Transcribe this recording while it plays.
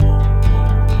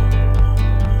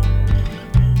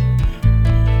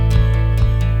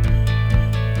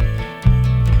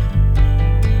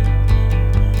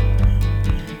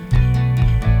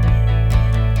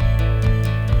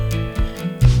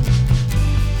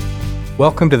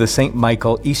Welcome to the St.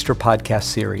 Michael Easter Podcast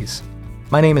Series.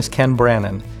 My name is Ken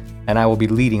Brannon, and I will be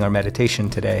leading our meditation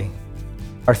today.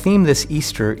 Our theme this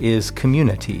Easter is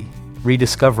community,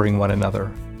 rediscovering one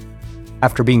another.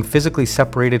 After being physically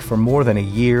separated for more than a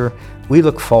year, we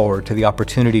look forward to the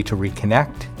opportunity to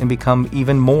reconnect and become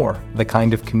even more the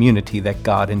kind of community that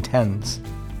God intends.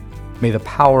 May the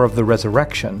power of the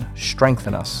resurrection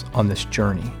strengthen us on this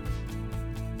journey.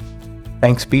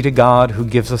 Thanks be to God who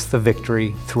gives us the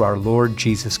victory through our Lord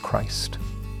Jesus Christ.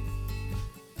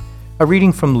 A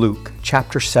reading from Luke,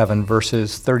 chapter 7,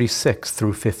 verses 36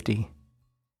 through 50.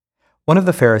 One of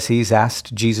the Pharisees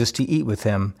asked Jesus to eat with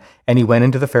him, and he went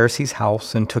into the Pharisee's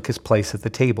house and took his place at the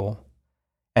table.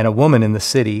 And a woman in the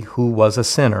city, who was a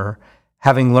sinner,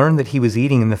 having learned that he was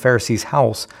eating in the Pharisee's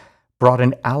house, brought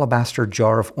an alabaster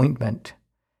jar of ointment.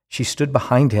 She stood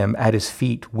behind him at his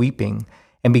feet, weeping,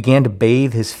 and began to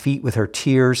bathe his feet with her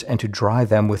tears and to dry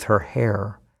them with her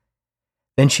hair.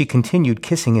 Then she continued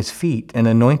kissing his feet and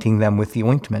anointing them with the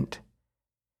ointment.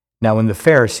 Now when the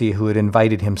Pharisee who had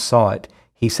invited him saw it,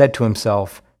 he said to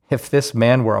himself, "If this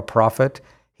man were a prophet,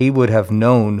 he would have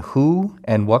known who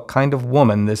and what kind of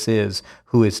woman this is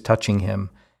who is touching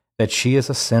him, that she is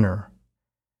a sinner."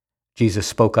 Jesus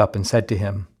spoke up and said to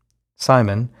him,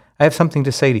 "Simon, I have something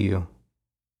to say to you."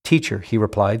 "Teacher," he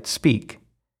replied, "speak."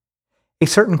 A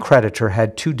certain creditor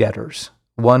had 2 debtors.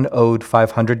 One owed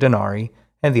 500 denarii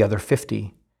and the other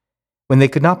 50. When they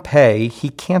could not pay, he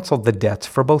canceled the debts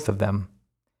for both of them.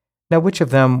 Now which of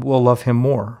them will love him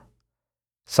more?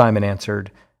 Simon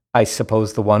answered, "I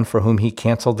suppose the one for whom he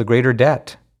canceled the greater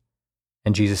debt."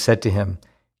 And Jesus said to him,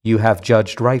 "You have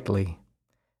judged rightly."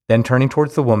 Then turning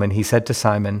towards the woman, he said to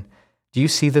Simon, "Do you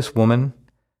see this woman?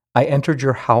 I entered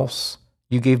your house.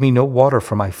 You gave me no water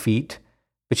for my feet,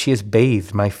 but she has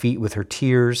bathed my feet with her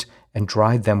tears and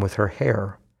dried them with her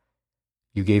hair.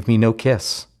 You gave me no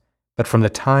kiss, but from the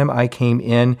time I came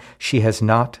in, she has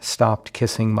not stopped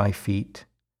kissing my feet.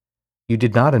 You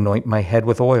did not anoint my head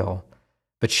with oil,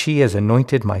 but she has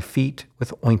anointed my feet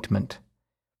with ointment.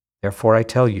 Therefore I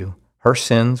tell you, her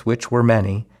sins, which were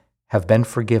many, have been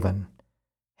forgiven.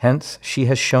 Hence she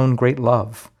has shown great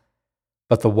love.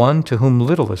 But the one to whom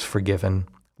little is forgiven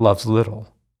loves little."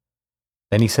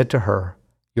 Then he said to her,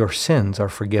 "Your sins are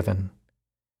forgiven."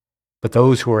 But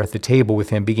those who were at the table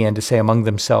with him began to say among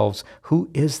themselves, "Who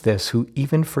is this who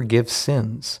even forgives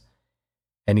sins?"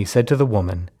 And he said to the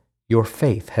woman, "Your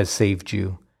faith has saved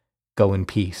you. Go in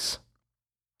peace."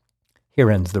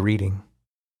 Here ends the reading.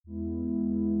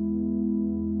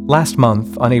 Last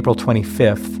month, on April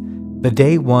 25th, the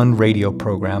Day One radio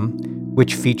program,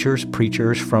 which features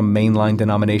preachers from mainline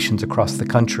denominations across the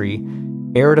country,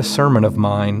 aired a sermon of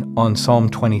mine on Psalm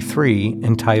 23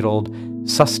 entitled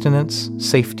Sustenance,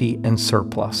 Safety, and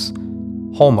Surplus,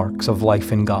 Hallmarks of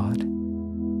Life in God.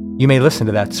 You may listen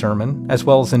to that sermon, as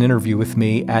well as an interview with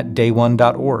me at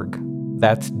day1.org.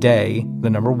 That's day1.org.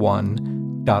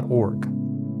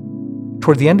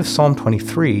 Toward the end of Psalm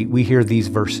 23, we hear these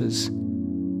verses.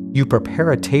 "You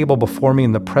prepare a table before me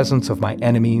in the presence of my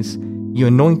enemies. You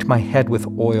anoint my head with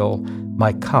oil.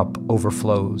 My cup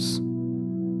overflows."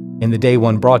 In the Day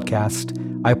One broadcast,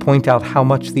 I point out how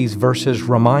much these verses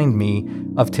remind me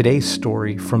of today's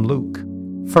story from Luke.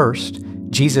 First,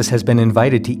 Jesus has been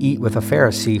invited to eat with a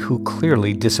Pharisee who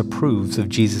clearly disapproves of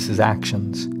Jesus'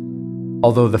 actions.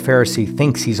 Although the Pharisee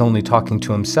thinks he's only talking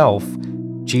to himself,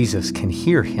 Jesus can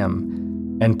hear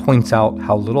him and points out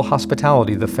how little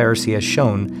hospitality the Pharisee has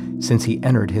shown since he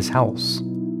entered his house.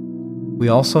 We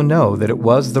also know that it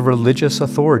was the religious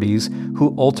authorities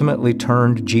who ultimately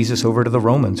turned Jesus over to the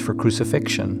Romans for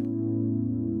crucifixion.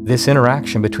 This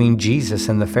interaction between Jesus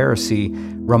and the Pharisee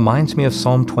reminds me of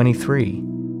Psalm 23.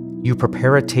 "You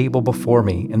prepare a table before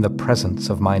me in the presence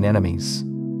of mine enemies."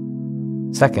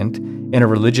 Second, in a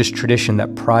religious tradition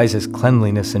that prizes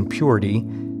cleanliness and purity,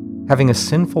 having a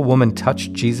sinful woman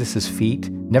touch Jesus' feet,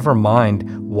 never mind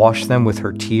wash them with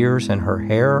her tears and her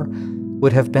hair,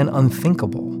 would have been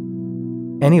unthinkable.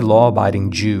 Any law-abiding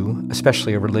Jew,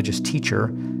 especially a religious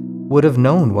teacher, would have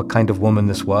known what kind of woman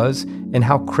this was and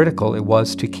how critical it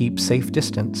was to keep safe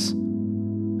distance.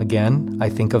 Again, I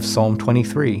think of Psalm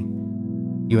 23.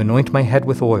 "You anoint my head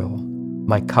with oil,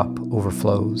 my cup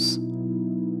overflows."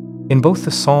 In both the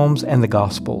Psalms and the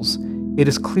Gospels, it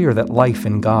is clear that life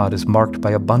in God is marked by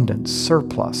abundance,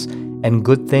 surplus, and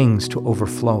good things to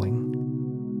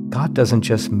overflowing. God doesn't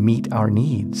just meet our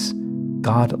needs.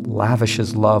 God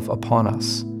lavishes love upon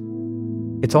us.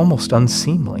 It's almost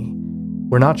unseemly.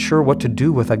 We're not sure what to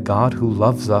do with a God who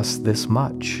loves us this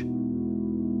much.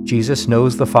 Jesus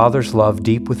knows the Father's love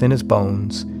deep within his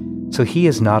bones, So he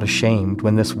is not ashamed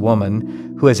when this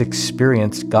woman, who has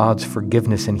experienced God's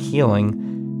forgiveness and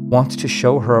healing, wants to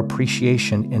show her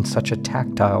appreciation in such a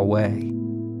tactile way.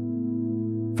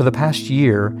 For the past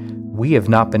year, we have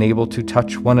not been able to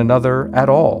touch one another at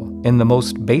all in the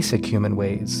most basic human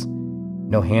ways.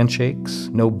 No handshakes,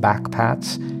 no back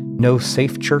pats, no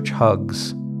safe church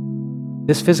hugs.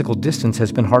 This physical distance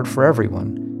has been hard for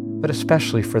everyone, but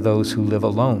especially for those who live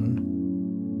alone.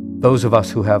 Those of us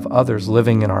who have others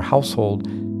living in our household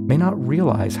may not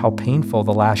realize how painful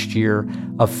the last year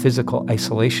of physical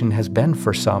isolation has been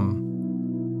for some.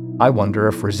 I wonder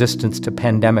if resistance to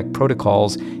pandemic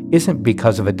protocols isn't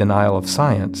because of a denial of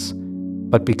science,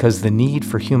 but because the need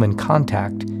for human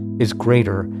contact is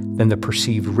greater than the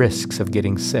perceived risks of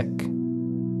getting sick.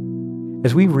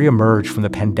 As we reemerge from the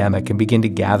pandemic and begin to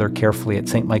gather carefully at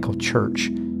St. Michael Church,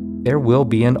 there will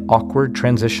be an awkward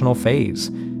transitional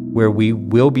phase where we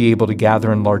will be able to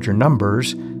gather in larger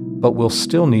numbers, but we'll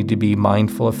still need to be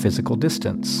mindful of physical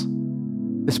distance.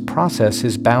 This process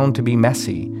is bound to be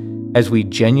messy, as we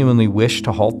genuinely wish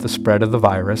to halt the spread of the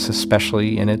virus,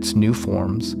 especially in its new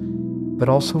forms, but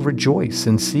also rejoice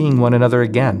in seeing one another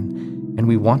again, and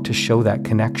we want to show that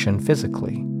connection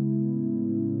physically.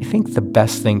 I think the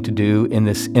best thing to do in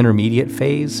this intermediate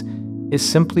phase is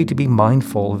simply to be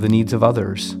mindful of the needs of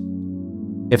others.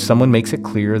 If someone makes it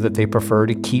clear that they prefer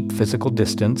to keep physical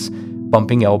distance,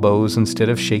 bumping elbows instead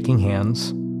of shaking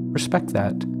hands, respect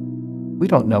that. We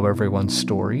don't know everyone's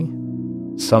story.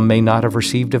 Some may not have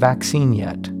received a vaccine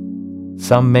yet.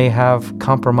 Some may have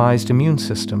compromised immune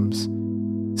systems.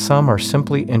 Some are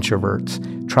simply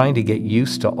introverts trying to get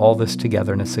used to all this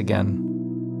togetherness again.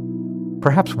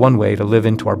 Perhaps one way to live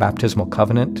into our baptismal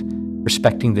covenant,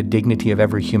 respecting the dignity of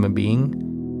every human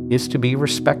being, is to be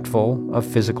respectful of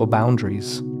physical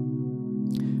boundaries.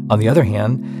 On the other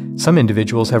hand, some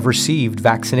individuals have received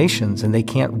vaccinations and they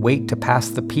can't wait to pass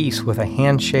the peace with a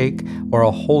handshake or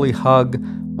a holy hug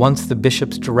once the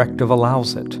bishop's directive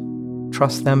allows it.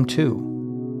 Trust them too.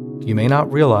 You may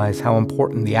not realize how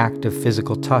important the act of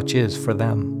physical touch is for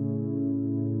them.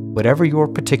 Whatever your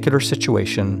particular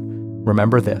situation,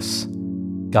 remember this: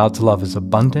 God's love is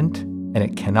abundant and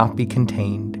it cannot be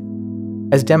contained,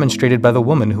 as demonstrated by the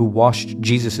woman who washed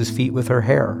Jesus' feet with her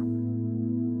hair.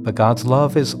 But God's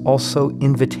love is also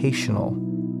invitational.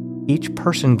 Each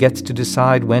person gets to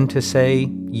decide when to say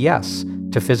yes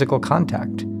to physical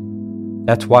contact.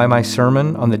 That's why my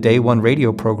sermon on the Day One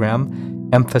radio program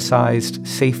emphasized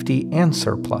safety and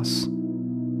surplus.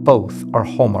 Both are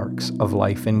hallmarks of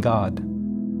life in God.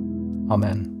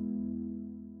 Amen.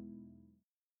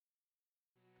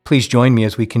 Please join me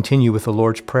as we continue with the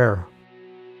Lord's Prayer.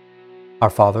 Our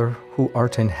Father, who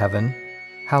art in heaven,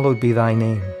 hallowed be thy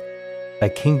name. Thy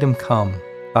kingdom come,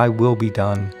 thy will be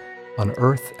done, on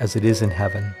earth as it is in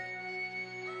heaven.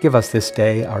 Give us this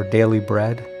day our daily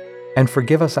bread, and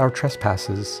forgive us our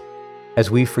trespasses, as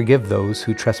we forgive those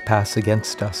who trespass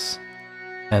against us.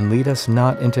 And lead us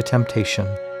not into temptation,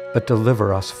 but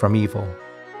deliver us from evil.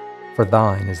 For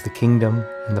thine is the kingdom,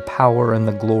 and the power, and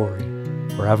the glory,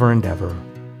 forever and ever.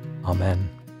 Amen.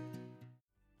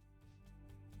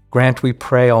 Grant, we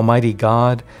pray, Almighty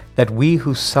God, that we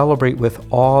who celebrate with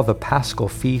awe the Paschal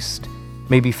feast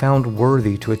may be found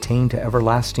worthy to attain to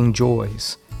everlasting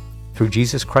joys. Through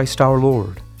Jesus Christ our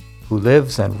Lord, who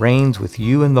lives and reigns with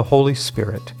you in the Holy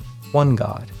Spirit, one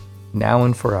God, now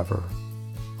and forever.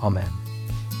 Amen.